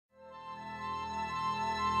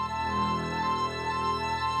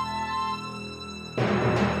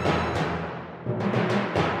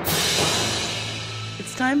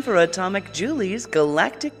time for Atomic Julie's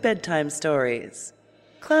Galactic Bedtime Stories.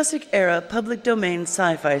 Classic era public domain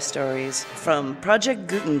sci-fi stories from Project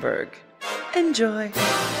Gutenberg. Enjoy!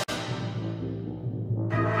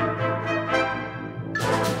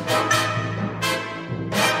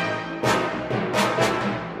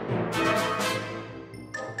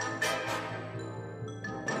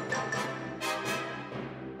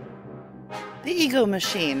 The Ego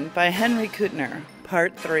Machine by Henry Kuttner,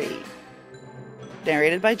 Part 3.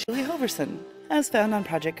 Narrated by Julie Hoverson, as found on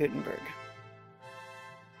Project Gutenberg.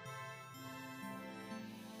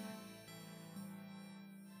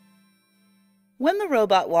 When the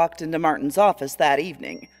robot walked into Martin's office that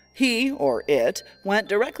evening, he, or it, went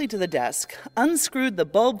directly to the desk, unscrewed the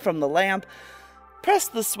bulb from the lamp,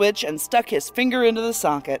 pressed the switch, and stuck his finger into the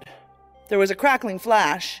socket. There was a crackling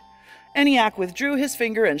flash. ENIAC withdrew his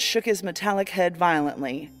finger and shook his metallic head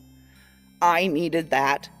violently. "I needed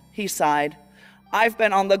that," he sighed. "I've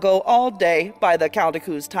been on the go all day by the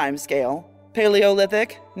Caldecoo's time scale.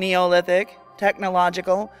 Paleolithic, Neolithic,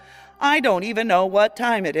 technological. I don't even know what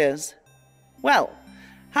time it is. Well,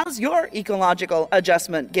 how's your ecological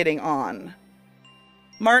adjustment getting on?"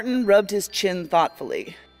 Martin rubbed his chin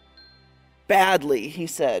thoughtfully. "Badly," he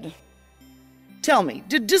said. "Tell me,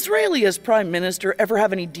 did Disraeli as Prime Minister ever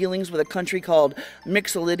have any dealings with a country called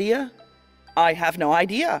Mixolydia?" "I have no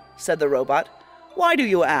idea," said the robot. "Why do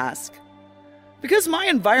you ask?" "Because my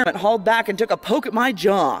environment hauled back and took a poke at my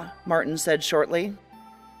jaw," Martin said shortly.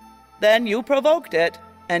 "Then you provoked it,"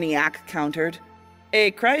 ENIAC countered. "A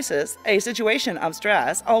crisis, a situation of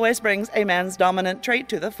stress, always brings a man's dominant trait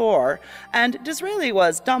to the fore, and Disraeli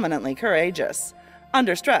was dominantly courageous.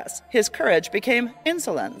 Under stress, his courage became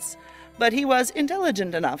insolence. But he was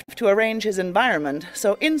intelligent enough to arrange his environment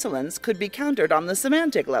so insolence could be countered on the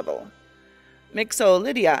semantic level.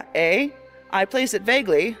 Mixolydia, eh? I place it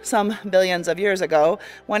vaguely, some billions of years ago,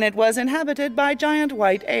 when it was inhabited by giant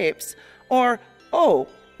white apes. Or, oh,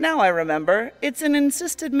 now I remember, it's an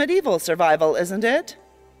insisted medieval survival, isn't it?"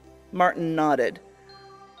 Martin nodded.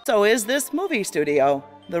 "So is this movie studio,"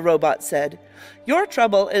 the robot said. "Your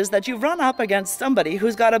trouble is that you've run up against somebody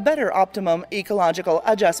who's got a better optimum ecological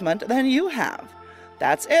adjustment than you have.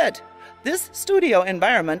 That's it. This studio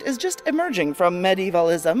environment is just emerging from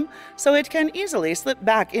medievalism, so it can easily slip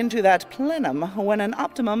back into that plenum when an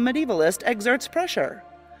optimum medievalist exerts pressure.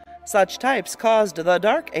 Such types caused the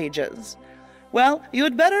Dark Ages. Well,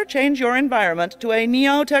 you'd better change your environment to a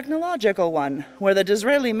neo-technological one, where the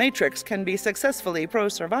Disraeli matrix can be successfully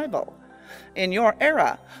pro-survival. In your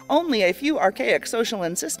era, only a few archaic social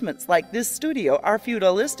insistments like this studio are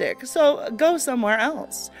feudalistic, so go somewhere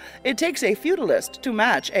else. It takes a feudalist to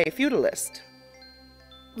match a feudalist."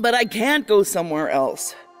 "But I can't go somewhere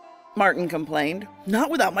else," Martin complained. "Not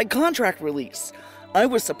without my contract release. I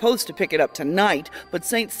was supposed to pick it up tonight, but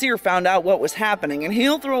St. Cyr found out what was happening, and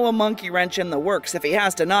he'll throw a monkey wrench in the works if he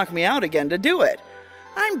has to knock me out again to do it.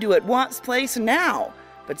 I'm due at Watt's place now,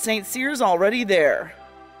 but St. Cyr's already there."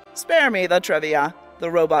 "Spare me the trivia,"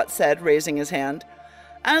 the robot said, raising his hand.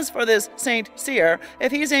 "As for this St. Cyr,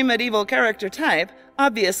 if he's a medieval character type,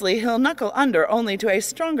 obviously he'll knuckle under only to a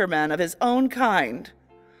stronger man of his own kind."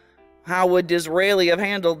 "How would Disraeli have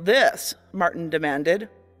handled this?" Martin demanded.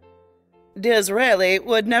 "Disraeli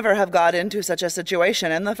would never have got into such a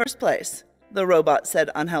situation in the first place," the robot said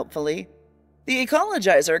unhelpfully. "The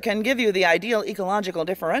ecologizer can give you the ideal ecological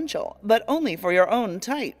differential, but only for your own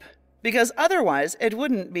type. Because otherwise it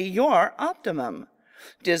wouldn't be your optimum.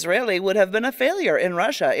 Disraeli would have been a failure in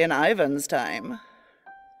Russia in Ivan's time."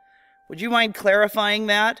 "Would you mind clarifying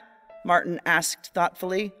that?" Martin asked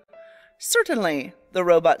thoughtfully. "Certainly," the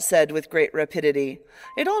robot said with great rapidity.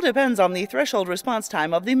 "It all depends on the threshold response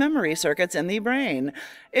time of the memory circuits in the brain.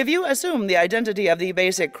 If you assume the identity of the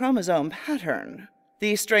basic chromosome pattern,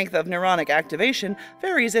 the strength of neuronic activation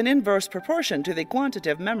varies in inverse proportion to the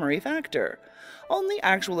quantitative memory factor. Only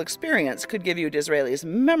actual experience could give you Disraeli's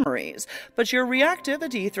memories, but your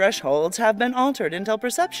reactivity thresholds have been altered until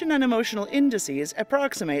perception and emotional indices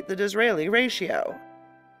approximate the Disraeli ratio."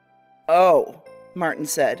 "Oh," Martin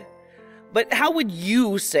said. "But how would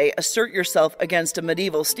you, say, assert yourself against a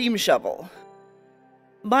medieval steam shovel?"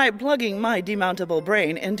 "By plugging my demountable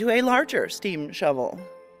brain into a larger steam shovel,"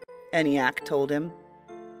 ENIAC told him.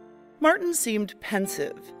 Martin seemed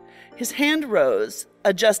pensive. His hand rose,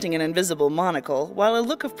 adjusting an invisible monocle, while a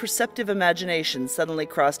look of perceptive imagination suddenly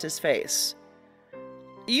crossed his face.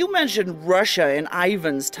 "You mentioned Russia in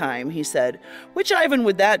Ivan's time," he said. "Which Ivan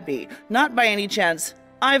would that be? Not by any chance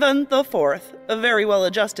Ivan the Fourth, very well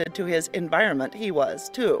adjusted to his environment he was,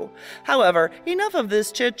 too. However, enough of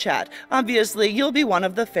this chit-chat. Obviously, you'll be one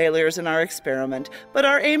of the failures in our experiment, but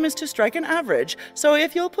our aim is to strike an average, so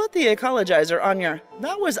if you'll put the ecologizer on your—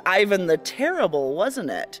 That was Ivan the Terrible,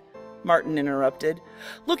 wasn't it? Martin interrupted.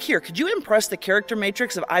 Look here, could you impress the character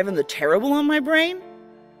matrix of Ivan the Terrible on my brain?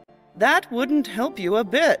 That wouldn't help you a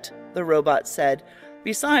bit, the robot said.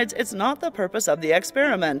 Besides, it's not the purpose of the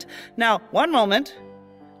experiment. Now, one moment.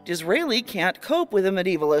 Disraeli can't cope with a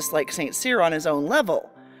medievalist like St. Cyr on his own level.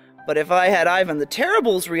 But if I had Ivan the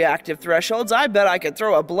Terrible's reactive thresholds, I bet I could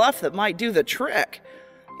throw a bluff that might do the trick.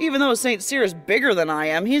 Even though St. Cyr is bigger than I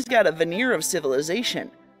am, he's got a veneer of civilization.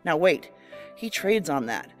 Now wait, he trades on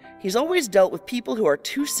that. He's always dealt with people who are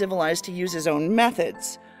too civilized to use his own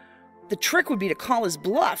methods. The trick would be to call his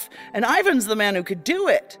bluff, and Ivan's the man who could do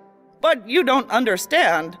it. But you don't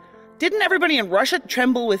understand. Didn't everybody in Russia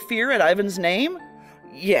tremble with fear at Ivan's name?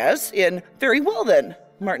 Yes, very well then,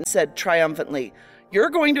 Martin said triumphantly. You're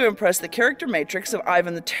going to impress the character matrix of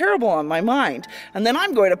Ivan the Terrible on my mind, and then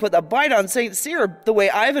I'm going to put the bite on St. Cyr the way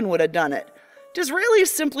Ivan would have done it.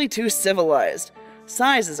 Disraeli's simply too civilized.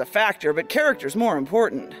 Size is a factor, but character's more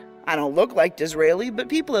important. I don't look like Disraeli, but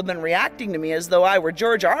people have been reacting to me as though I were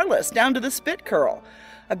George Arliss down to the spit curl.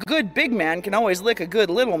 A good big man can always lick a good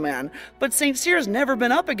little man, but St. Cyr's never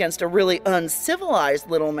been up against a really uncivilized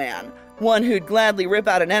little man, one who'd gladly rip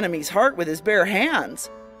out an enemy's heart with his bare hands.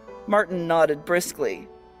 Martin nodded briskly.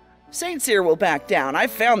 St. Cyr will back down,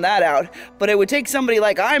 I've found that out, but it would take somebody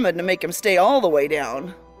like Ivan to make him stay all the way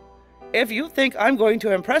down. If you think I'm going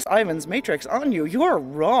to impress Ivan's matrix on you, you're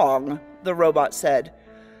wrong, the robot said.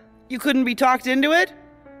 You couldn't be talked into it?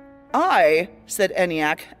 I, said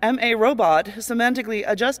ENIAC, am a robot, semantically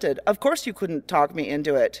adjusted. Of course you couldn't talk me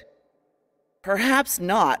into it. Perhaps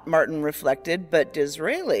not, Martin reflected, but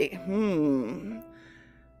Disraeli,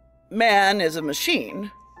 Man is a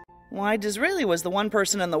machine. Why, Disraeli was the one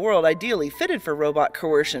person in the world ideally fitted for robot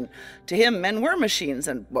coercion. To him, men were machines,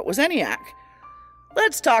 and what was ENIAC?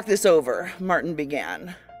 Let's talk this over, Martin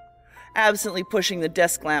began, absently pushing the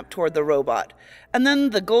desk lamp toward the robot, and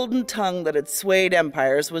then the golden tongue that had swayed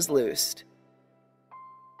empires was loosed.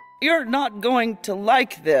 You're not going to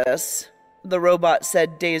like this, the robot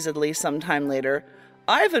said dazedly sometime later.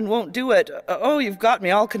 Ivan won't do it. Oh, you've got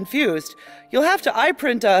me all confused. You'll have to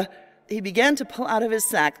eye-print a— He began to pull out of his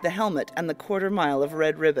sack the helmet and the quarter-mile of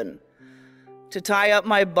red ribbon. To tie up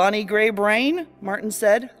my bonny gray brain, Martin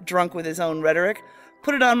said, drunk with his own rhetoric.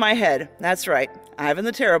 Put it on my head. That's right. Ivan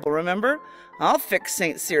the Terrible, remember? I'll fix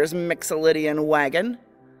St. Cyr's Mixolydian wagon.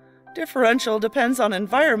 Differential depends on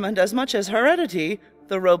environment as much as heredity,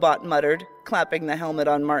 the robot muttered, clapping the helmet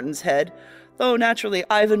on Martin's head. Though naturally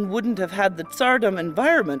Ivan wouldn't have had the Tsardom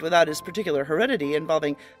environment without his particular heredity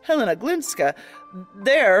involving Helena Glinska.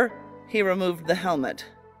 There, he removed the helmet.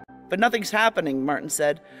 But nothing's happening, Martin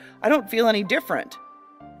said. I don't feel any different.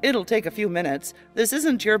 It'll take a few minutes. This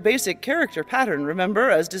isn't your basic character pattern, remember,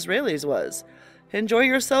 as Disraeli's was. Enjoy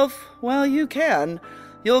yourself while you can.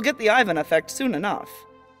 You'll get the Ivan effect soon enough.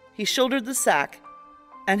 He shouldered the sack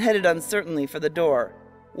and headed uncertainly for the door.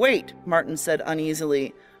 Wait, Martin said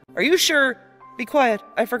uneasily. Are you sure? Be quiet.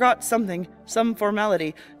 I forgot something, some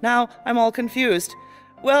formality. Now I'm all confused.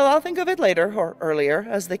 Well, I'll think of it later, or earlier,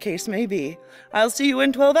 as the case may be. I'll see you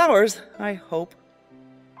in 12 hours, I hope.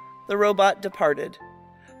 The robot departed.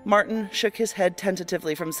 Martin shook his head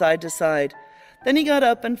tentatively from side to side. Then he got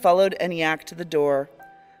up and followed ENIAC to the door.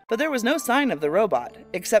 But there was no sign of the robot,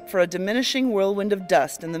 except for a diminishing whirlwind of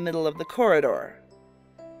dust in the middle of the corridor.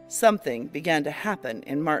 Something began to happen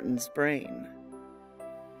in Martin's brain.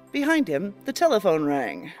 Behind him, the telephone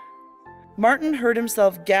rang. Martin heard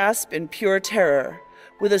himself gasp in pure terror.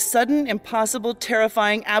 With a sudden, impossible,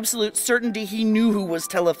 terrifying, absolute certainty, he knew who was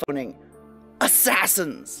telephoning.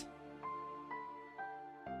 Assassins!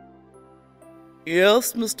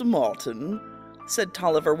 Yes, Mr. Martin, said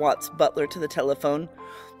Tolliver Watt's butler to the telephone.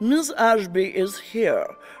 Miss Ashby is here.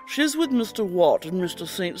 She's with Mr. Watt and Mr.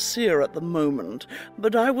 St. Cyr at the moment,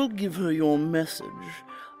 but I will give her your message.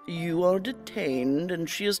 You are detained, and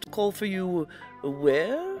she is to call for you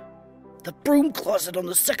where? The broom closet on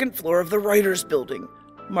the second floor of the writers' building,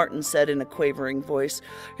 Martin said in a quavering voice.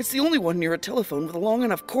 It's the only one near a telephone with a long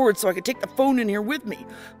enough cord so I could take the phone in here with me,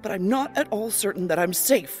 but I'm not at all certain that I'm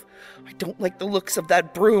safe. I don't like the looks of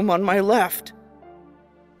that broom on my left.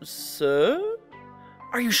 Sir?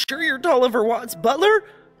 Are you sure you're Tolliver Watt's butler?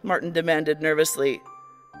 Martin demanded nervously.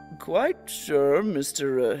 Quite sure,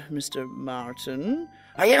 Mr. Martin.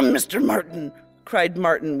 I am Mr. Martin. cried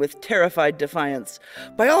Martin with terrified defiance.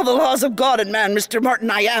 "By all the laws of God and man, Mr. Martin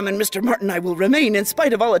I am, and Mr. Martin I will remain, in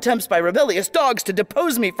spite of all attempts by rebellious dogs to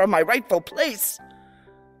depose me from my rightful place."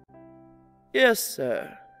 "Yes,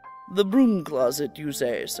 sir. The broom closet, you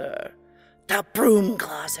say, sir?" "The broom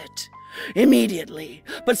closet. Immediately.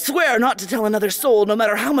 But swear not to tell another soul, no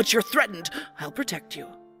matter how much you're threatened. I'll protect you."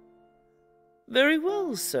 "Very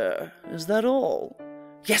well, sir. Is that all?"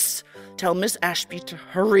 "Yes. Tell Miss Ashby to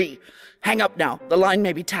hurry. Hang up now. The line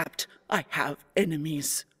may be tapped. I have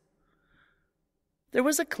enemies." There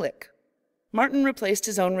was a click. Martin replaced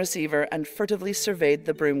his own receiver and furtively surveyed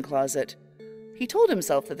the broom closet. He told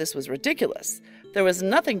himself that this was ridiculous. There was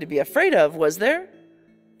nothing to be afraid of, was there?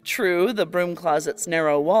 True, the broom closet's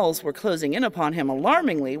narrow walls were closing in upon him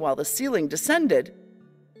alarmingly while the ceiling descended.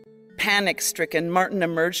 Panic-stricken, Martin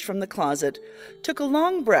emerged from the closet, took a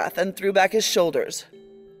long breath, and threw back his shoulders.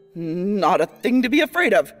 "Not a thing to be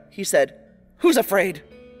afraid of," he said. "Who's afraid?"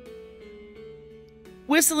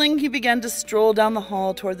 Whistling, he began to stroll down the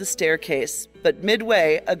hall toward the staircase, but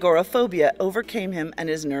midway, agoraphobia overcame him and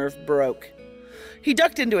his nerve broke. He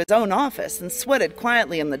ducked into his own office and sweated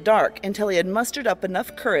quietly in the dark until he had mustered up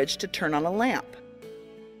enough courage to turn on a lamp.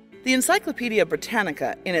 The Encyclopedia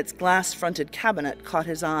Britannica in its glass-fronted cabinet caught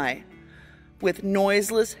his eye. With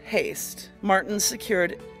noiseless haste, Martin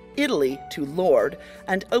secured Italy to Lord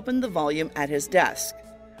and opened the volume at his desk.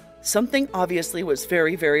 Something obviously was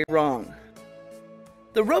very, very wrong.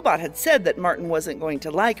 The robot had said that Martin wasn't going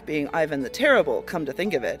to like being Ivan the Terrible, come to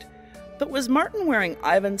think of it. But was Martin wearing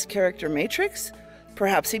Ivan's character matrix?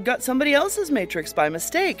 Perhaps he'd got somebody else's matrix by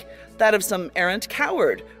mistake, that of some errant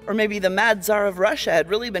coward, or maybe the mad Tsar of Russia had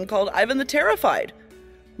really been called Ivan the Terrified.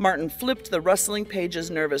 Martin flipped the rustling pages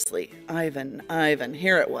nervously. Ivan,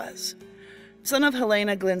 here it was. Son of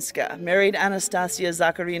Helena Glinska, married Anastasia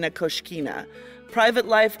Zakharina Koshkina. Private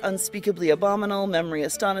life unspeakably abominable, memory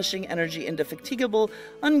astonishing, energy indefatigable,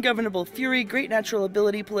 ungovernable fury, great natural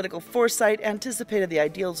ability, political foresight, anticipated the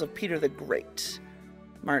ideals of Peter the Great.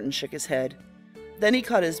 Martin shook his head. Then he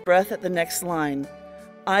caught his breath at the next line.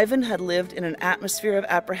 Ivan had lived in an atmosphere of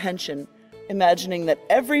apprehension, imagining that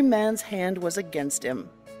every man's hand was against him.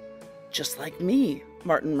 "Just like me,"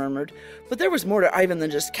 Martin murmured. "But there was more to Ivan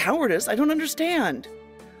than just cowardice. I don't understand."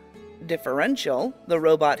 "Differential," the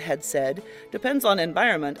robot had said, "depends on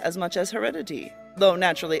environment as much as heredity. Though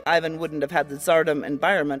naturally Ivan wouldn't have had the Tsardom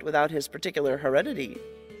environment without his particular heredity."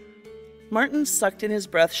 Martin sucked in his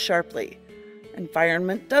breath sharply.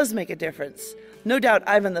 Environment does make a difference. No doubt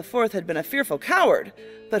Ivan IV had been a fearful coward,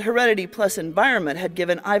 but heredity plus environment had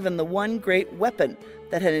given Ivan the one great weapon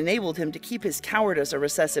that had enabled him to keep his cowardice a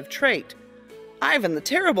recessive trait. Ivan the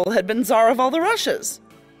Terrible had been Tsar of all the Russias.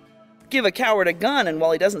 Give a coward a gun, and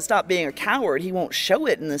while he doesn't stop being a coward, he won't show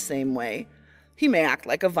it in the same way. He may act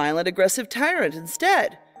like a violent, aggressive tyrant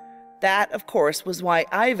instead. That, of course, was why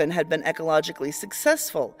Ivan had been ecologically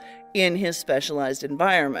successful in his specialized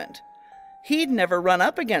environment. He'd never run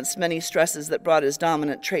up against many stresses that brought his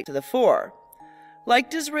dominant trait to the fore. Like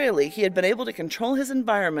Disraeli, he had been able to control his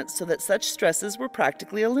environment so that such stresses were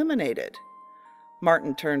practically eliminated.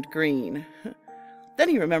 Martin turned green. Then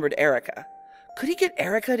he remembered Erica. Could he get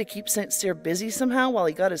Erica to keep St. Cyr busy somehow while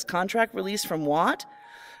he got his contract release from Watt?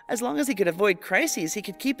 As long as he could avoid crises, he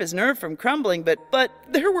could keep his nerve from crumbling, but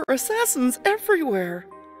there were assassins everywhere.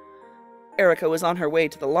 Erica was on her way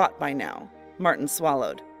to the lot by now. Martin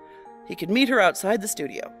swallowed. He could meet her outside the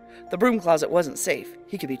studio. The broom closet wasn't safe.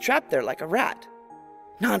 He could be trapped there like a rat.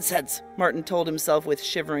 Nonsense, Martin told himself with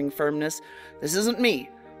shivering firmness. This isn't me.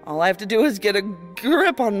 All I have to do is get a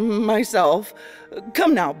grip on myself.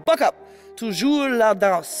 Come now, buck up. Toujours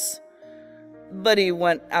l'audace. But he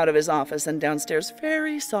went out of his office and downstairs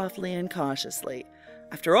very softly and cautiously.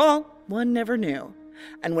 After all, one never knew.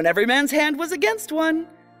 And when every man's hand was against one...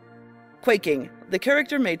 Quaking, the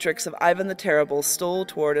character matrix of Ivan the Terrible stole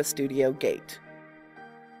toward a studio gate.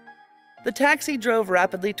 The taxi drove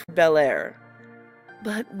rapidly to Bel Air.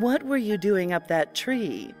 "But what were you doing up that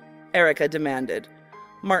tree?" Erica demanded.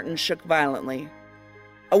 Martin shook violently.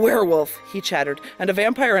 "A werewolf," he chattered, "and a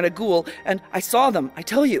vampire and a ghoul, and I saw them, I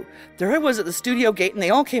tell you. There I was at the studio gate, and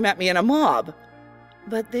they all came at me in a mob."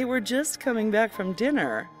 "But they were just coming back from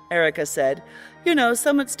dinner," Erica said. "You know,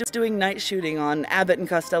 Summit's doing night shooting on Abbott and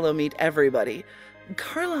Costello Meet Everybody.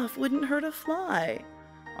 Karloff wouldn't hurt a fly."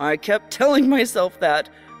 "I kept telling myself that,"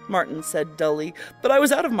 Martin said dully, "but I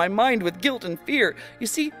was out of my mind with guilt and fear. You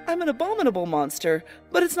see, I'm an abominable monster,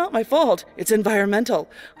 but it's not my fault. It's environmental.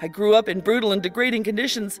 I grew up in brutal and degrading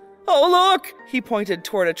conditions. Oh, look!" He pointed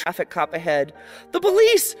toward a traffic cop ahead. "The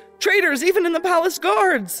police! Traitors, even in the palace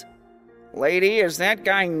guards!" "Lady, is that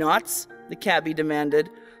guy nuts?" the cabbie demanded.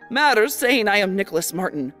 Matters saying I am Nicholas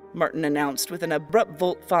Martin, Martin announced with an abrupt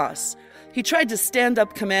volte-face. He tried to stand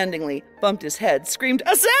up commandingly, bumped his head, screamed,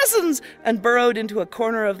 "Assassins!" and burrowed into a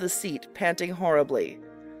corner of the seat, panting horribly.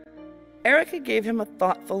 Erica gave him a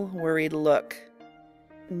thoughtful, worried look.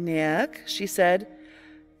 "Nick," she said,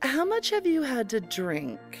 "how much have you had to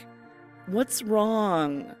drink? What's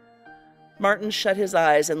wrong?" Martin shut his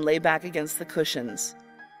eyes and lay back against the cushions.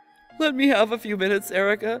 "Let me have a few minutes,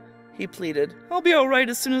 Erica," he pleaded. "I'll be all right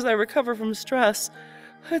as soon as I recover from stress.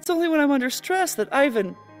 It's only when I'm under stress that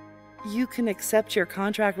Ivan—" "You can accept your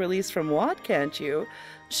contract release from Watt, can't you?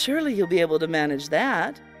 Surely you'll be able to manage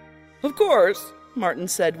that." "Of course," Martin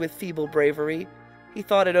said with feeble bravery. He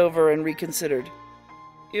thought it over and reconsidered.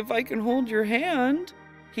 "If I can hold your hand,"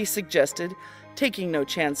 he suggested, taking no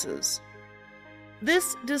chances.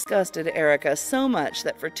 This disgusted Erica so much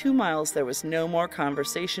that for 2 miles there was no more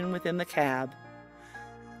conversation within the cab.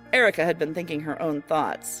 Erica had been thinking her own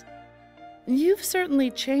thoughts. "You've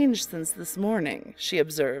certainly changed since this morning," she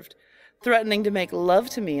observed, "threatening to make love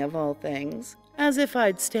to me of all things, as if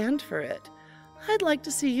I'd stand for it. I'd like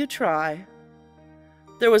to see you try."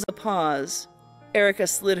 There was a pause. Erica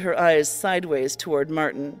slid her eyes sideways toward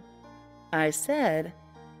Martin. "I said,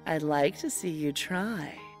 I'd like to see you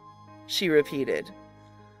try," she repeated.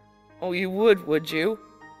 "Oh, you would you?"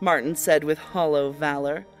 Martin said with hollow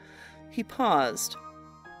valor. He paused.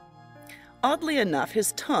 Oddly enough,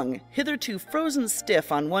 his tongue, hitherto frozen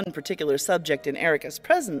stiff on one particular subject in Erica's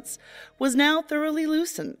presence, was now thoroughly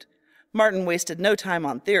loosened. Martin wasted no time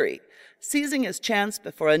on theory. Seizing his chance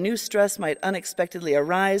before a new stress might unexpectedly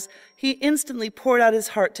arise, he instantly poured out his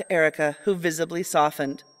heart to Erica, who visibly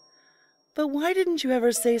softened. "But why didn't you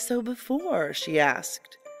ever say so before?" she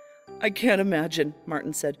asked. "I can't imagine,"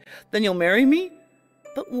 Martin said. "Then you'll marry me?"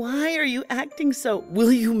 "But why are you acting so—"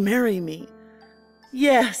 "Will you marry me?"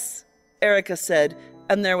 "Yes," Erica said,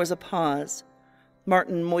 and there was a pause.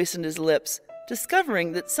 Martin moistened his lips,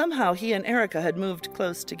 discovering that somehow he and Erica had moved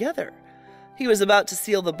close together. He was about to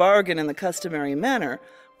seal the bargain in the customary manner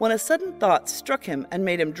when a sudden thought struck him and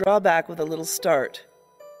made him draw back with a little start.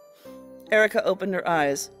 Erica opened her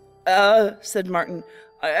eyes. Said Martin.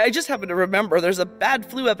 I just happen to remember there's a bad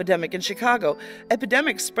flu epidemic in Chicago.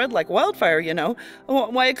 Epidemics spread like wildfire, you know.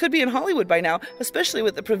 Why, it could be in Hollywood by now, especially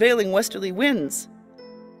with the prevailing westerly winds."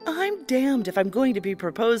 "I'm damned if I'm going to be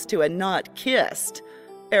proposed to and not kissed,"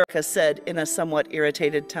 Erica said in a somewhat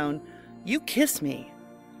irritated tone. "You kiss me."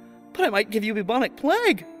 "But I might give you bubonic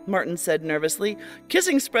plague," Martin said nervously.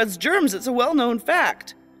 "Kissing spreads germs, it's a well-known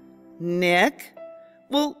fact." "Nick?"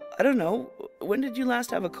 "Well, I don't know. When did you last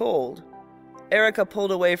have a cold?" Erica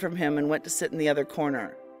pulled away from him and went to sit in the other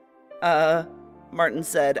corner. Martin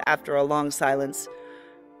said after a long silence.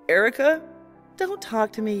 "Erica?" "Don't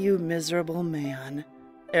talk to me, you miserable man,"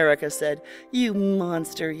 Erica said. "You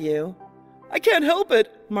monster, you." "I can't help it,"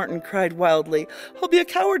 Martin cried wildly. "I'll be a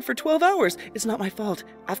coward for 12 hours. It's not my fault.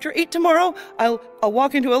 After 8 tomorrow, I'll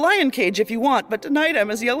walk into a lion cage if you want, but tonight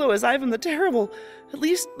I'm as yellow as Ivan the Terrible. At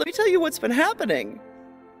least, let me tell you what's been happening."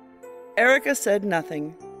 Erica said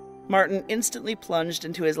nothing. Martin instantly plunged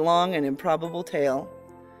into his long and improbable tale.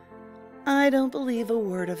 "I don't believe a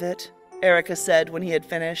word of it," Erica said when he had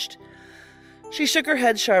finished. She shook her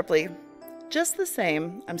head sharply. "Just the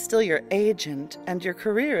same, I'm still your agent, and your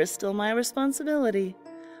career is still my responsibility.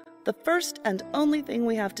 The first and only thing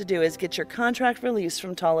we have to do is get your contract release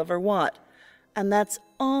from Tolliver Watt, and that's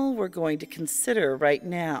all we're going to consider right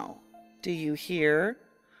now. Do you hear?"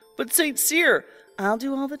 "But St. Cyr—" "I'll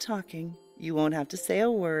do all the talking. You won't have to say a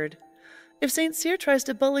word. If St. Cyr tries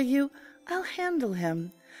to bully you, I'll handle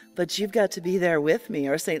him. But you've got to be there with me,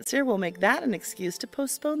 or St. Cyr will make that an excuse to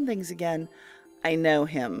postpone things again. I know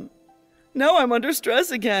him." "Now I'm under stress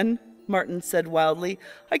again," Martin said wildly.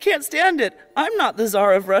 "I can't stand it. I'm not the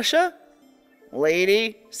Tsar of Russia."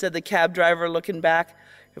 "Lady," said the cab driver, looking back,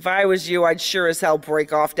 "if I was you, I'd sure as hell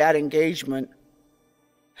break off that engagement."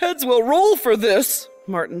 "Heads will roll for this,"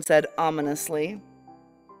 Martin said ominously.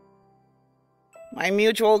 "My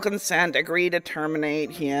mutual consent, agree to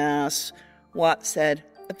terminate, yes," Watt said,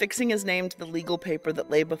 affixing his name to the legal paper that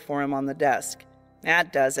lay before him on the desk.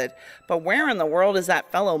 "That does it. But where in the world is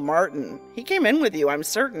that fellow Martin? He came in with you, I'm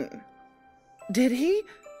certain." "Did he?"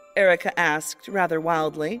 Erica asked, rather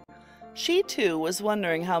wildly. She, too, was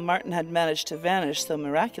wondering how Martin had managed to vanish so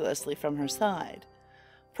miraculously from her side.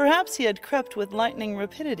 Perhaps he had crept with lightning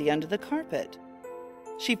rapidity under the carpet.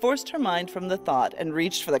 She forced her mind from the thought and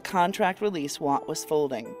reached for the contract release Watt was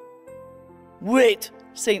folding. "Wait,"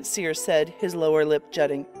 St. Cyr said, his lower lip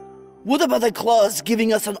jutting. "What about the clause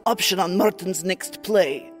giving us an option on Martin's next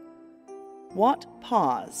play?" Watt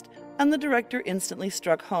paused, and the director instantly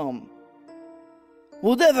struck home.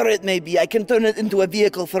 Whatever it may be, I can turn it into a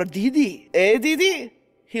vehicle for Didi. Eh, Didi?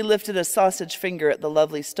 He lifted a sausage finger at the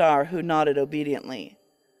lovely star, who nodded obediently.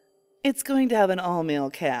 It's going to have an all-male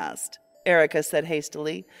cast, Erica said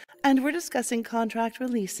hastily, and we're discussing contract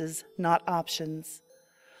releases, not options.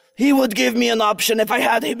 He would give me an option if I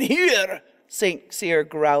had him here, St. Cyr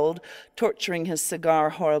growled, torturing his cigar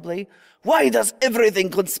horribly. Why does everything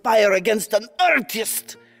conspire against an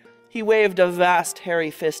artist? He waved a vast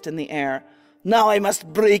hairy fist in the air. Now I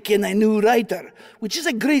must break in a new writer, which is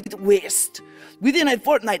a great waste. Within a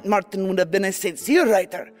fortnight, Martin would have been a St. Cyr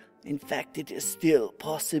writer. In fact, it is still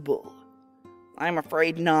possible. I'm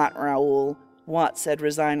afraid not, Raoul, Watt said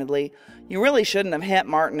resignedly. You really shouldn't have hit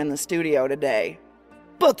Martin in the studio today.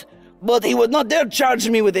 But he would not dare charge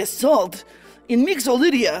me with assault. In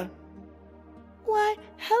Mixolydia. Why,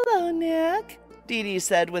 hello, Nick, Didi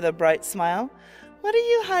said with a bright smile. What are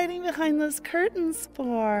you hiding behind those curtains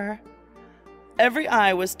for? Every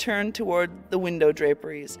eye was turned toward the window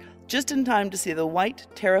draperies, just in time to see the white,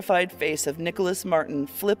 terrified face of Nicholas Martin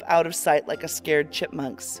flip out of sight like a scared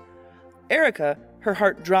chipmunk's. Erica, her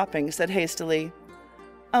heart dropping, said hastily,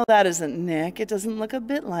 Oh, that isn't Nick. It doesn't look a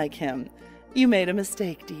bit like him. You made a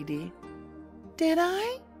mistake, Didi. Did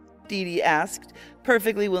I? Didi asked,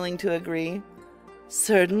 perfectly willing to agree.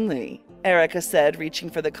 Certainly, Erica said, reaching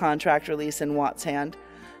for the contract release in Watt's hand.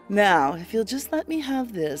 Now, if you'll just let me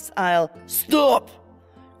have this, I'll— Stop!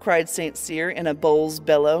 Cried St. Cyr in a bull's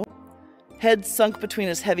bellow. Head sunk between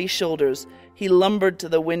his heavy shoulders, he lumbered to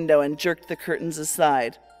the window and jerked the curtains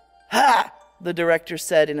aside. Ha! The director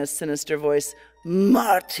said in a sinister voice.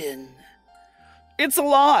 Martin! It's a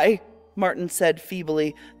lie, Martin said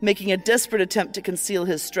feebly, making a desperate attempt to conceal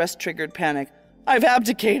his stress-triggered panic. I've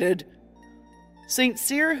abdicated. St.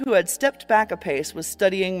 Cyr, who had stepped back a pace, was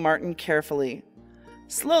studying Martin carefully.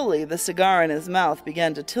 Slowly, the cigar in his mouth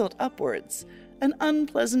began to tilt upwards. An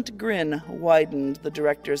unpleasant grin widened the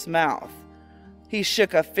director's mouth. He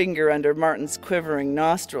shook a finger under Martin's quivering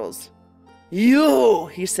nostrils. You,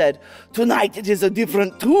 he said, tonight it is a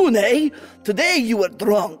different tune, eh? Today you were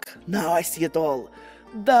drunk. Now I see it all.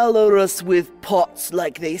 Valorous with pots,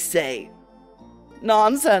 like they say.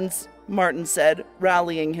 Nonsense, Martin said,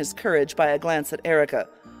 rallying his courage by a glance at Erica.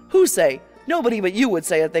 Who say? Nobody but you would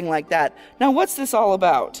say a thing like that. Now what's this all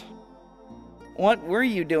about? What were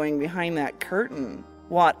you doing behind that curtain?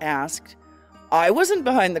 Watt asked. I wasn't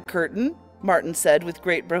behind the curtain, Martin said with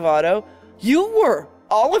great bravado. You were.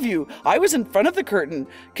 All of you. I was in front of the curtain.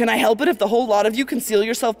 Can I help it if the whole lot of you conceal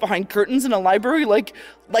yourself behind curtains in a library like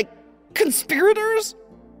conspirators?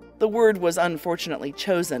 The word was unfortunately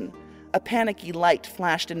chosen. A panicky light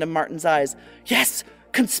flashed into Martin's eyes. Yes,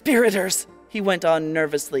 conspirators, he went on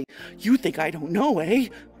nervously. You think I don't know, eh?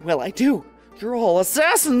 Well, I do. You're all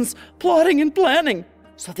assassins, plotting and planning.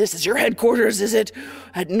 So this is your headquarters, is it?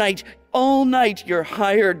 At night, all night, your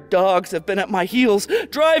hired dogs have been at my heels,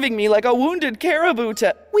 driving me like a wounded caribou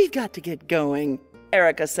to— We've got to get going,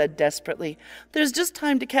 Erica said desperately. There's just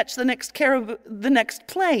time to catch the next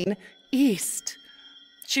plane east.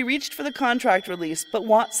 She reached for the contract release, but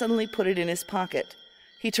Watt suddenly put it in his pocket.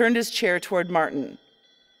 He turned his chair toward Martin.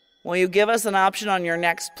 Will you give us an option on your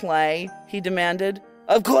next play? He demanded.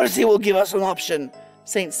 Of course he will give us an option,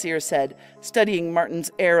 St. Cyr said, studying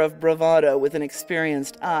Martin's air of bravado with an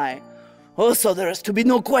experienced eye. Also, there is to be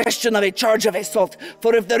no question of a charge of assault,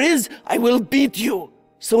 for if there is, I will beat you.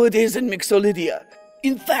 So it is in Mixolydia.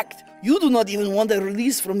 In fact, you do not even want a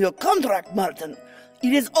release from your contract, Martin.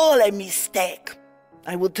 It is all a mistake.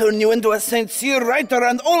 I will turn you into a St. Cyr writer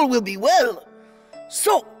and all will be well.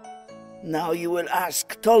 So, now you will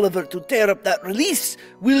ask Tolliver to tear up that release,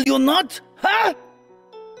 will you not? Ha!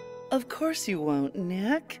 Of course you won't,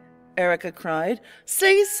 Nick, Erica cried.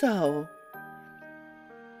 Say so.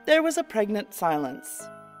 There was a pregnant silence.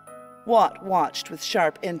 Watt watched with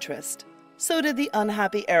sharp interest. So did the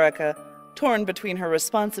unhappy Erica, torn between her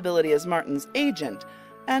responsibility as Martin's agent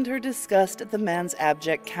and her disgust at the man's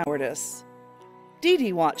abject cowardice.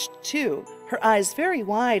 Didi watched too, her eyes very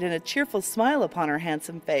wide and a cheerful smile upon her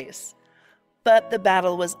handsome face. But the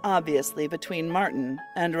battle was obviously between Martin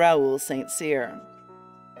and Raoul St. Cyr.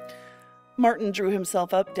 Martin drew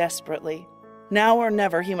himself up desperately. Now or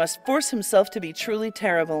never he must force himself to be truly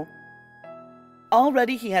terrible.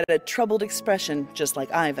 Already he had a troubled expression, just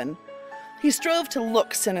like Ivan. He strove to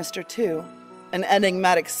look sinister too. An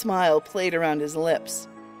enigmatic smile played around his lips.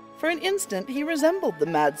 For an instant he resembled the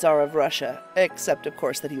Mad Tsar of Russia, except of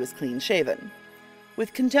course that he was clean-shaven.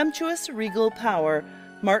 With contemptuous, regal power,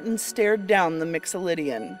 Martin stared down the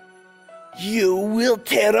Mixolydian. You will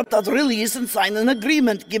tear up that release and sign an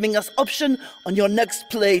agreement giving us option on your next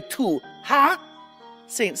play too, huh?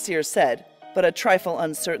 St. Cyr said, but a trifle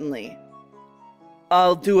uncertainly.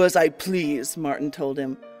 "I'll do as I please," Martin told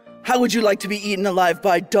him. "How would you like to be eaten alive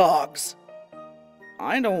by dogs?"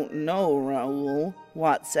 "I don't know, Raoul,"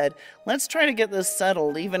 Watt said. "Let's try to get this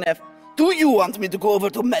settled, even if—" "Do you want me to go over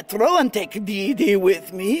to Metro and take Dee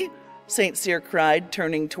with me?" St. Cyr cried,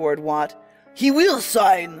 turning toward Watt. "He will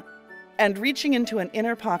sign!" And reaching into an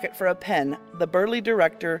inner pocket for a pen, the burly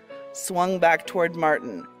director swung back toward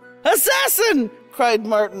Martin. "Assassin!" cried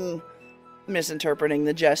Martin, misinterpreting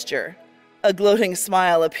the gesture. A gloating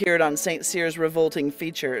smile appeared on St. Cyr's revolting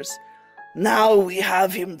features. "Now we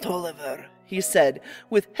have him, Tolliver," he said,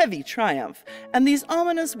 with heavy triumph, and these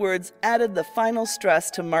ominous words added the final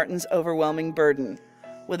stress to Martin's overwhelming burden.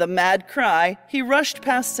 With a mad cry, he rushed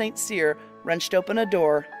past St. Cyr, wrenched open a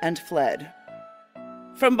door, and fled.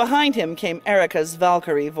 From behind him came Erica's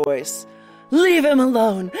Valkyrie voice. "Leave him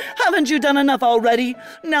alone! Haven't you done enough already?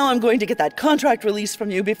 Now I'm going to get that contract release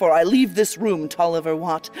from you before I leave this room, Tolliver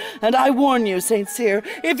Watt. And I warn you, St. Cyr,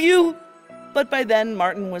 if you—" But by then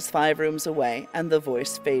Martin was 5 rooms away, and the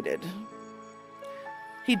voice faded.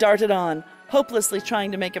 He darted on, hopelessly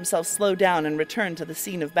trying to make himself slow down and return to the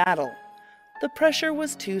scene of battle. The pressure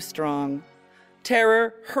was too strong.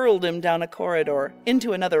 Terror hurled him down a corridor,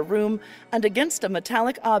 into another room, and against a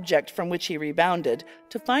metallic object from which he rebounded,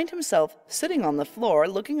 to find himself sitting on the floor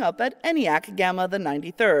looking up at ENIAC Gamma the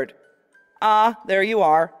 93rd. "Ah, there you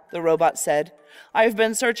are," the robot said. "I've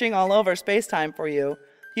been searching all over space-time for you.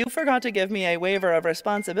 You forgot to give me a waiver of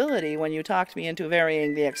responsibility when you talked me into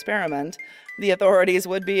varying the experiment. The authorities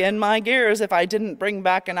would be in my gears if I didn't bring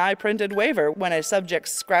back an eye-printed waiver when a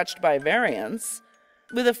subject's scratched by variance."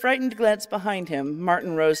 With a frightened glance behind him,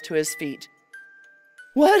 Martin rose to his feet.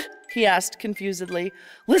 "What?" he asked confusedly.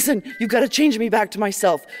 "Listen, you gotta change me back to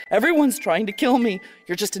myself. Everyone's trying to kill me.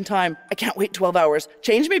 You're just in time. I can't wait 12 hours.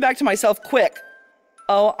 Change me back to myself quick."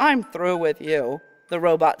 "Oh, I'm through with you," the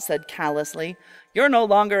robot said callously. "You're no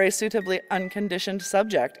longer a suitably unconditioned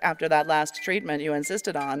subject after that last treatment you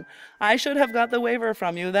insisted on. I should have got the waiver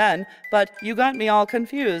from you then, but you got me all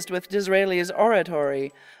confused with Disraeli's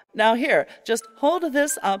oratory. Now here, just hold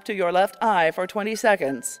this up to your left eye for 20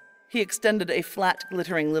 seconds. He extended a flat,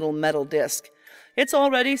 glittering little metal disc. "It's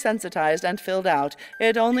already sensitized and filled out.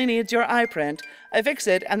 It only needs your eye print. I fix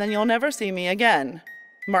it, and then you'll never see me again."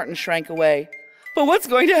 Martin shrank away. "But what's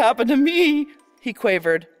going to happen to me?" he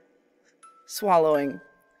quavered, swallowing.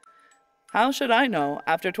 "How should I know?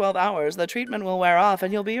 After 12 hours, the treatment will wear off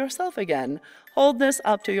and you'll be yourself again. Hold this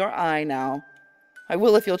up to your eye now." "I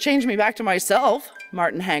will if you'll change me back to myself,"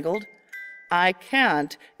 Martin haggled. "I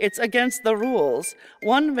can't. It's against the rules.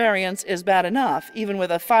 1 variance is bad enough, even with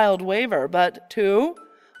a filed waiver, but 2?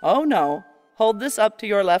 Oh, no. Hold this up to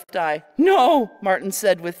your left eye." "No," Martin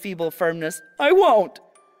said with feeble firmness. "I won't."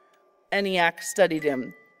 ENIAC studied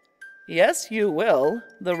him. "Yes, you will,"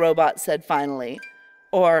 the robot said finally.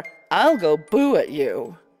 "Or I'll go boo at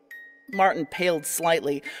you." Martin paled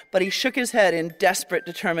slightly, but he shook his head in desperate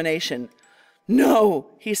determination. "No,"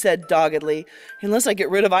 he said doggedly. "Unless I get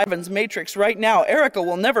rid of Ivan's matrix right now, Erica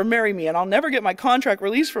will never marry me and I'll never get my contract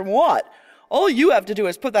released from Watt. All you have to do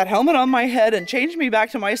is put that helmet on my head and change me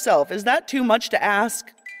back to myself. Is that too much to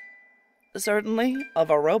ask?" "Certainly, of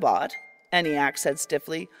a robot," ENIAC said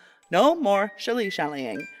stiffly. "No more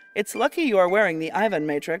shilly-shallying. It's lucky you are wearing the Ivan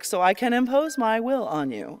matrix so I can impose my will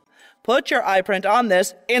on you. Put your eye print on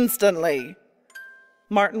this instantly."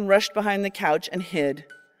 Martin rushed behind the couch and hid.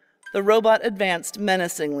 The robot advanced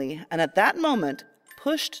menacingly, and at that moment,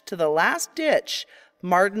 pushed to the last ditch,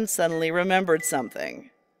 Martin suddenly remembered something.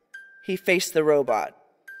 He faced the robot.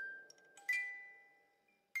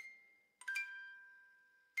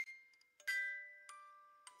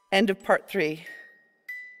 End of part 3.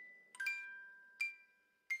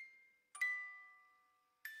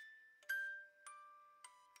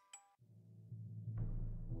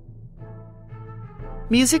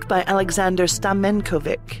 Music by Alexander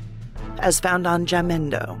Stamenkovic, as found on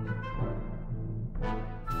Jamendo.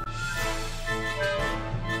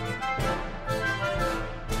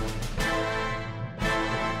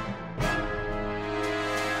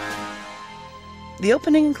 The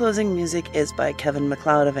opening and closing music is by Kevin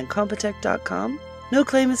MacLeod of Incompetech.com. No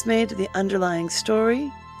claim is made to the underlying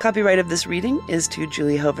story. Copyright of this reading is to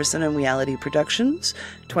Julie Hoverson and Reality Productions,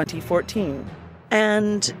 2014.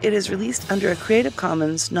 And it is released under a Creative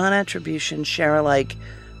Commons non-attribution share-alike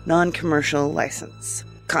non-commercial license.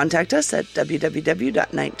 Contact us at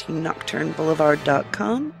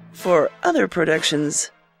www.19nocturneboulevard.com for other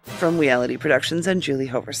productions from Reality Productions and Julie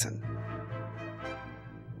Hoverson.